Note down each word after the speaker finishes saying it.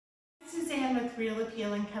Suzanne with Real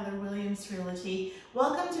Appeal and Keller Williams Realty.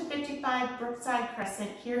 Welcome to 55 Brookside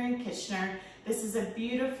Crescent here in Kitchener. This is a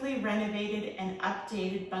beautifully renovated and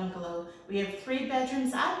updated bungalow. We have 3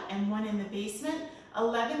 bedrooms up and 1 in the basement,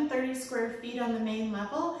 1130 square feet on the main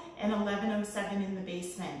level and 1107 in the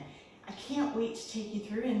basement. I can't wait to take you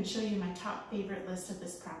through and show you my top favorite list of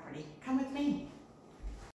this property. Come with me.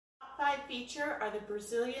 Top 5 feature are the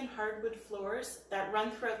Brazilian hardwood floors that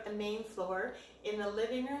run throughout the main floor in the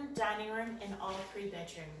living room, dining room, and all 3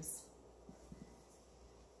 bedrooms.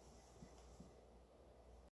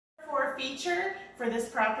 4 feature for this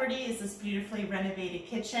property is this beautifully renovated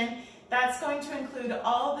kitchen. That's going to include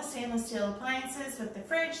all the stainless steel appliances with the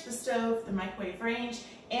fridge, the stove, the microwave range,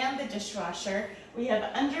 and the dishwasher. We have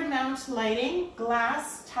undermount lighting,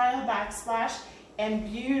 glass, tile backsplash,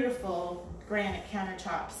 and beautiful granite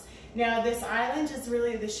countertops. Now this island is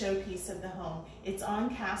really the showpiece of the home. It's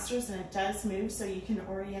on casters and it does move, so you can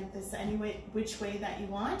orient this any way, which way that you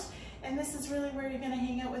want. And this is really where you're going to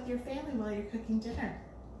hang out with your family while you're cooking dinner.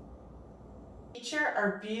 Feature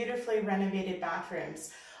are beautifully renovated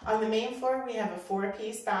bathrooms. On the main floor we have a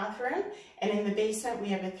 4-piece bathroom, and in the basement we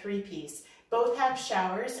have a 3-piece. Both have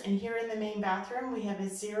showers, and here in the main bathroom we have a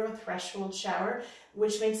 0 threshold shower,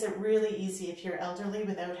 which makes it really easy if you're elderly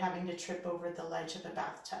without having to trip over the ledge of a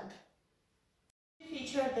bathtub. The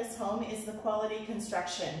feature of this home is the quality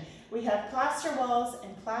construction. We have plaster walls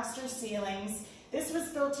and plaster ceilings. This was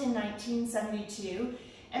built in 1972.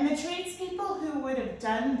 And the tradespeople who would have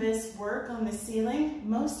done this work on the ceiling,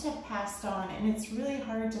 most have passed on, and it's really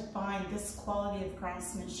hard to find this quality of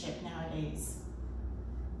craftsmanship nowadays.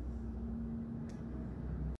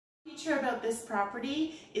 The feature about this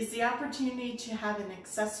property is the opportunity to have an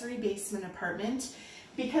accessory basement apartment.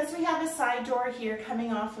 Because we have a side door here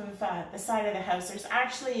coming off of the side of the house, there's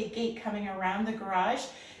actually a gate coming around the garage,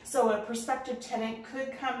 so a prospective tenant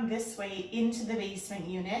could come this way into the basement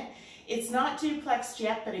unit. It's not duplexed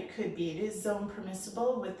yet, but it could be. It is zone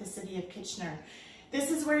permissible with the City of Kitchener.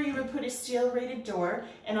 This is where you would put a steel-rated door,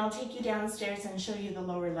 and I'll take you downstairs and show you the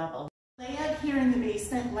lower level. The layout here in the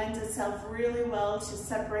basement lends itself really well to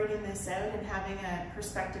separating this out and having a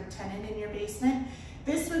prospective tenant in your basement.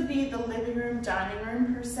 This would be the living room, dining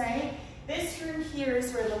room per se. This room here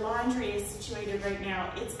is where the laundry is situated right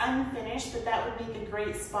now. It's unfinished, but that would make a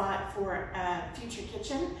great spot for a future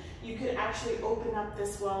kitchen. You could actually open up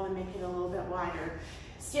this wall and make it a little bit wider.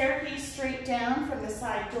 Staircase straight down from the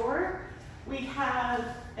side door. We have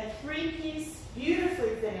a 3-piece,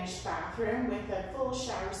 beautifully finished bathroom with a full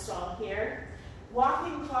shower stall here.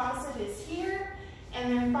 Walk-in closet is here.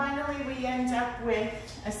 And then finally we end up with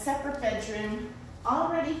a separate bedroom,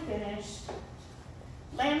 already finished.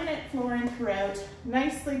 Laminate flooring throughout,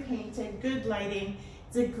 nicely painted, good lighting.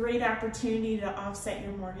 It's a great opportunity to offset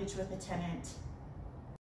your mortgage with a tenant.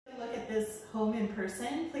 To look at this home in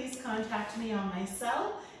person, please contact me on my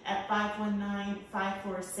cell at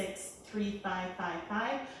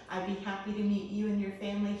 519-546-3555. I'd be happy to meet you and your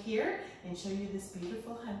family here and show you this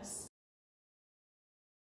beautiful house.